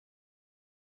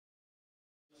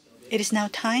It is now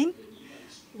time.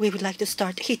 We would like to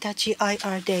start Hitachi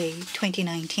IR Day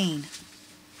 2019.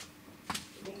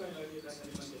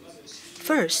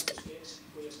 First,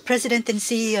 President and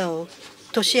CEO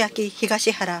Toshiaki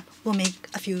Higashihara will make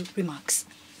a few remarks.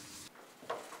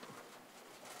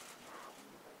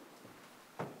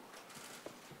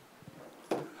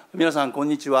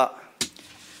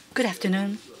 Good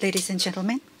afternoon, ladies and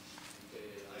gentlemen.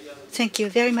 Thank you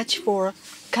very much for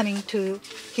coming to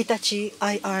Hitachi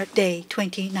IR Day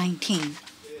 2019.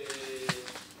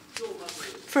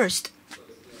 First,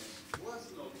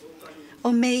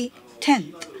 on May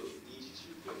 10th,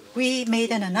 we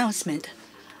made an announcement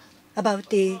about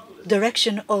the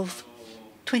direction of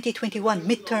 2021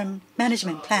 midterm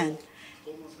management plan,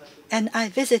 and I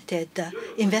visited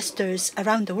investors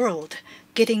around the world,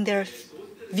 getting their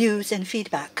views and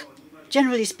feedback.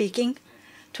 Generally speaking,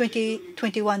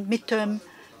 2021 midterm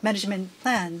management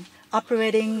plan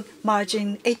operating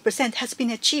margin 8% has been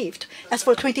achieved. As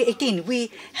for 2018, we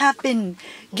have been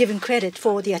given credit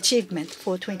for the achievement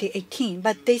for 2018,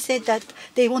 but they said that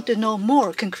they want to know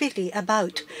more concretely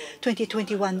about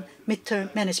 2021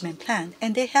 midterm management plan,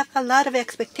 and they have a lot of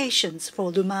expectations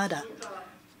for Lumada.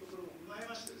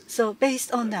 So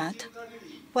based on that,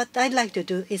 what I'd like to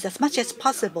do is, as much as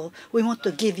possible, we want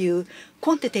to give you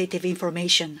quantitative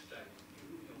information.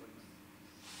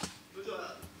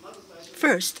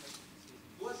 First,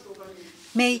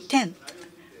 May 10th,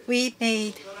 we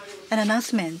made an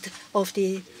announcement of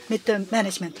the midterm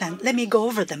management plan. Let me go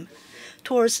over them.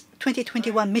 Towards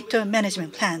 2021 midterm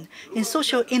management plan, in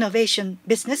social innovation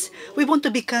business, we want to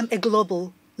become a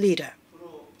global leader.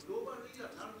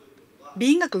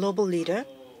 Being a global leader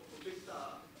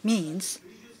means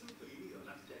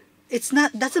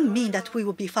doesn't mean that we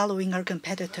will be following our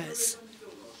competitors.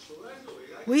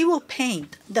 We will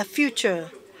paint the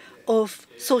future of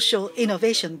social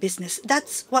innovation business.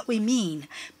 That's what we mean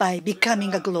by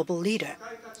becoming a global leader.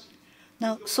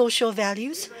 Now, social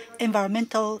values,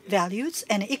 environmental values,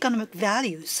 and economic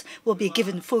values will be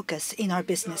given focus in our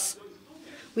business.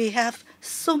 We have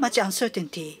so much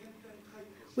uncertainty.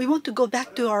 We want to go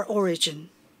back to our origin.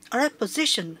 Our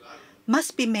position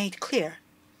must be made clear.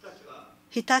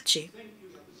 Hitachi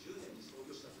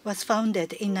was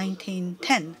founded in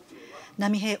 1910.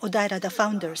 Namihei Odaira, the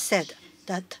founder, said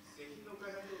that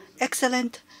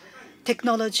excellent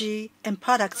technology and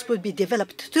products would be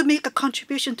developed to make a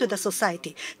contribution to the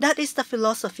society. That is the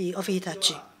philosophy of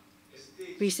Hitachi.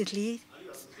 Recently,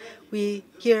 we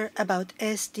hear about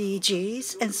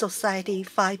SDGs and Society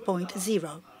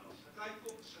 5.0.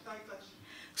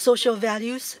 Social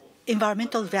values,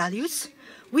 environmental values,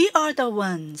 we are the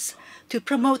ones to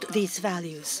promote these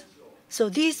values. So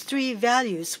these three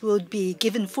values will be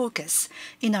given focus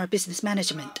in our business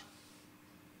management.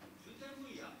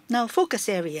 Now, focus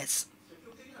areas.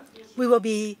 We will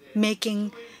be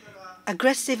making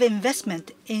aggressive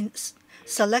investment in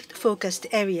select focused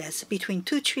areas between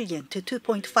 2 trillion to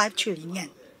 2.5 trillion yen.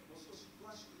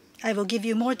 I will give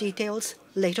you more details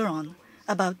later on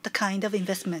about the kind of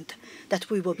investment that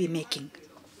we will be making.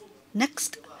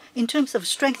 Next, in terms of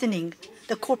strengthening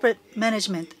the corporate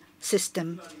management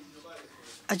system,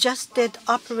 adjusted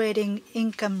operating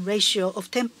income ratio of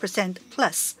 10%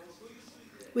 plus.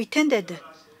 We tended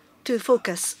to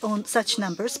focus on such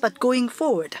numbers, but going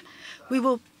forward, we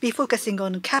will be focusing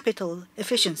on capital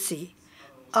efficiency.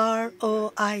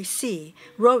 ROIC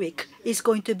is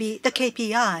going to be the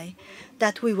KPI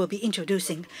that we will be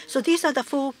introducing. So these are the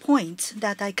 4 points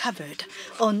that I covered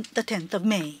on the 10th of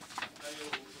May.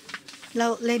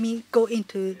 Now let me go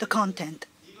into the content.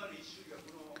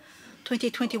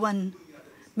 2021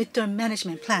 midterm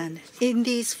management plan. In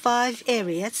these 5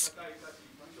 areas,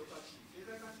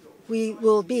 we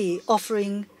will be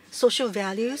offering social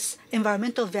values,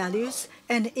 environmental values,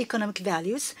 and economic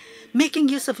values. Making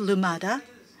use of Lumada,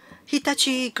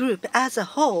 Hitachi Group as a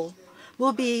whole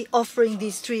will be offering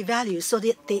these 3 values so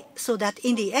that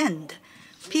in the end,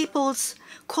 people's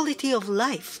quality of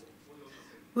life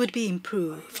would be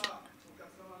improved,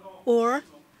 or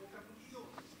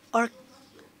our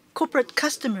corporate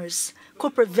customers'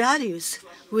 corporate values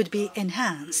would be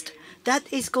enhanced. That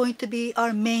is going to be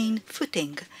our main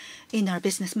footing in our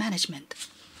business management.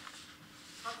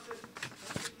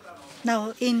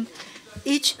 Now, in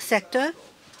each sector,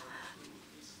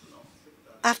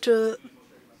 after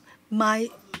my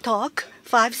talk,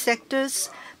 5 sectors,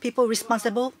 people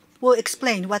responsible will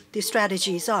explain what the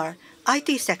strategies are.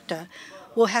 IT sector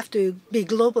will have to be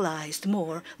globalized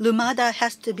more. Lumada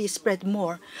has to be spread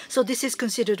more. So this is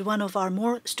considered one of our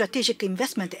more strategic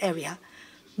investment area.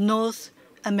 North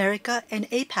America and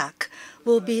APAC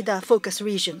will be the focus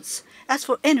regions. As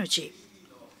for energy,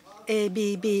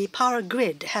 ABB Power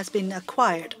Grid has been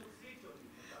acquired.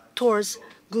 Towards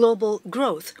global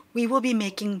growth, we will be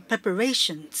making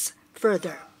preparations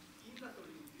further.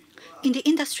 In the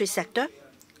industry sector,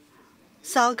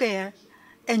 Salgair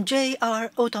and JR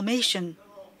Automation,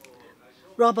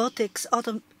 robotics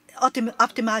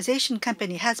optimization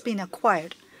company, has been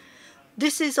acquired.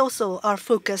 This is also our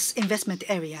focus investment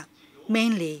area,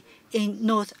 mainly in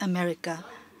North America.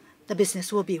 The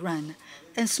business will be run.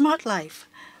 And Smart Life,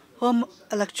 home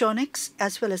electronics,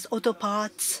 as well as auto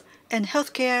parts and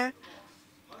healthcare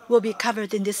will be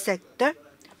covered in this sector.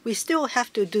 We still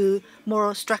have to do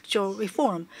more structural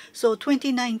reform. So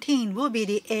 2019 will be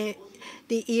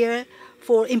the year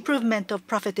for improvement of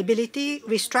profitability,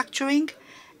 restructuring,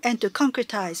 and to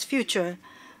concretize future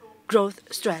growth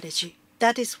strategy.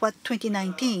 That is what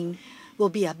 2019 will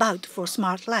be about for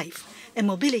Smart Life. And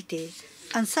mobility,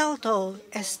 Ansaldo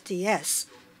STS,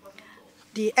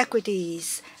 the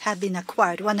equities have been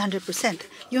acquired 100%.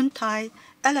 Yuntai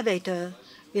elevator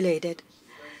related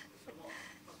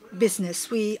business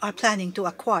we are planning to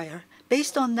acquire.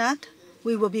 Based on that,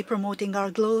 we will be promoting our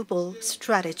global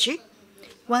strategy.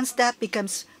 Once that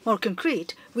becomes more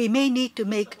concrete, we may need to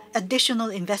make additional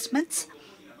investments,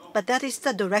 but that is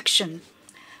the direction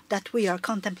that we are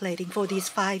contemplating for these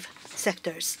 5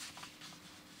 sectors.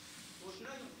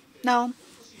 Now,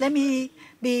 let me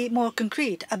be more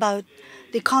concrete about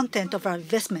the content of our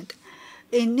investment.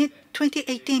 In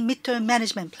 2018 Midterm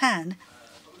Management Plan,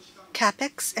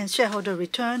 CapEx and shareholder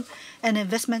return and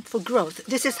investment for growth.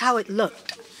 This is how it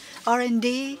looked.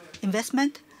 R&D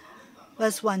investment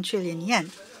was 1 trillion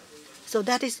yen. So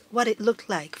that is what it looked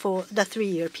like for the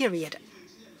 3-year period.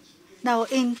 Now,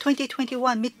 in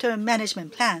 2021 Midterm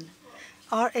Management Plan,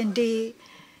 R&D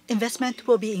investment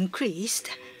will be increased,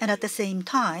 and at the same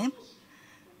time,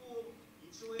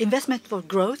 investment for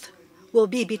growth will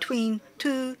be between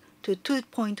 2 to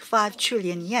 2.5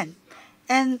 trillion yen.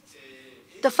 And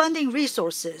the funding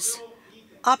resources,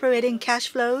 operating cash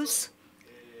flows,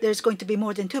 there's going to be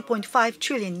more than 2.5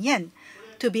 trillion yen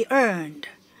to be earned.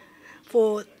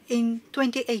 In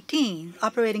 2018,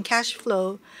 operating cash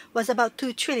flow was about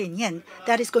 2 trillion yen.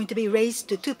 That is going to be raised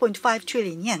to 2.5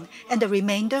 trillion yen, and the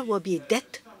remainder will be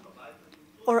debt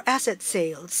or asset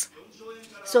sales,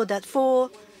 so that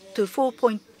 4 to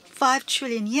 4.5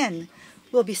 trillion yen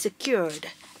will be secured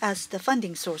as the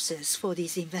funding sources for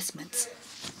these investments.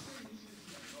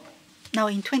 Now,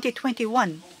 in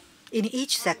 2021, in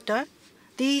each sector,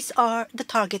 these are the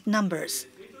target numbers.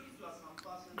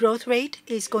 Growth rate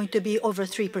is going to be over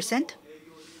 3%.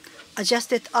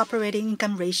 Adjusted operating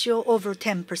income ratio over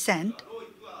 10%.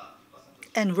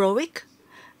 And ROIC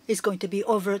is going to be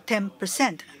over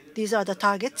 10%. These are the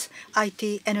targets: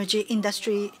 IT, energy,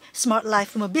 industry, Smart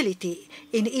Life, mobility.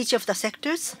 In each of the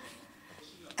sectors,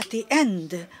 at the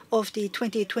end of the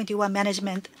 2021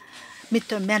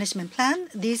 Midterm Management Plan,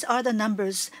 these are the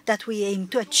numbers that we aim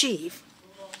to achieve.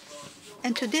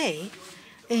 And today,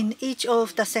 in each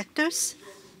of the sectors,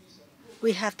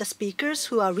 we have the speakers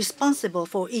who are responsible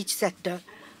for each sector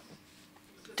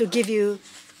to give you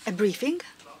a briefing.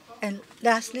 And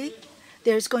lastly,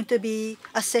 there's going to be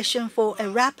a session for a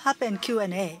wrap-up and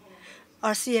Q&A.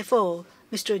 Our CFO,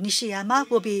 Mr. Nishiyama,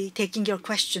 will be taking your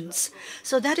questions.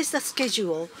 So that is the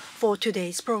schedule for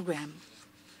today's program.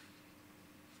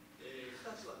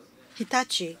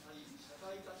 Hitachi,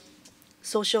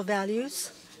 social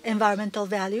values, environmental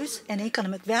values, and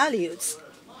economic values.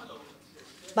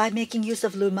 By making use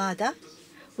of Lumada,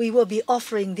 we will be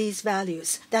offering these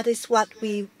values. That is what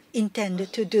we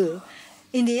intend to do.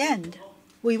 In the end,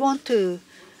 we want to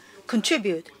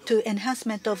contribute to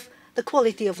enhancement of the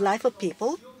quality of life of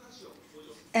people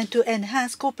and to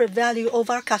enhance corporate value of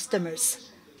our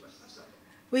customers.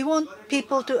 We want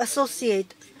people to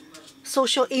associate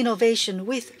social innovation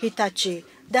with Hitachi.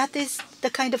 That is the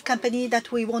kind of company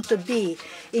that we want to be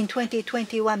in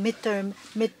 2021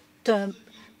 midterm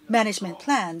management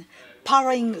plan.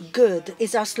 Powering good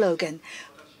is our slogan.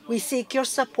 We seek your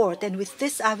support, and with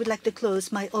this, I would like to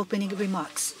close my opening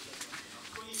remarks.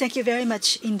 Thank you very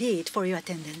much indeed for your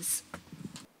attendance.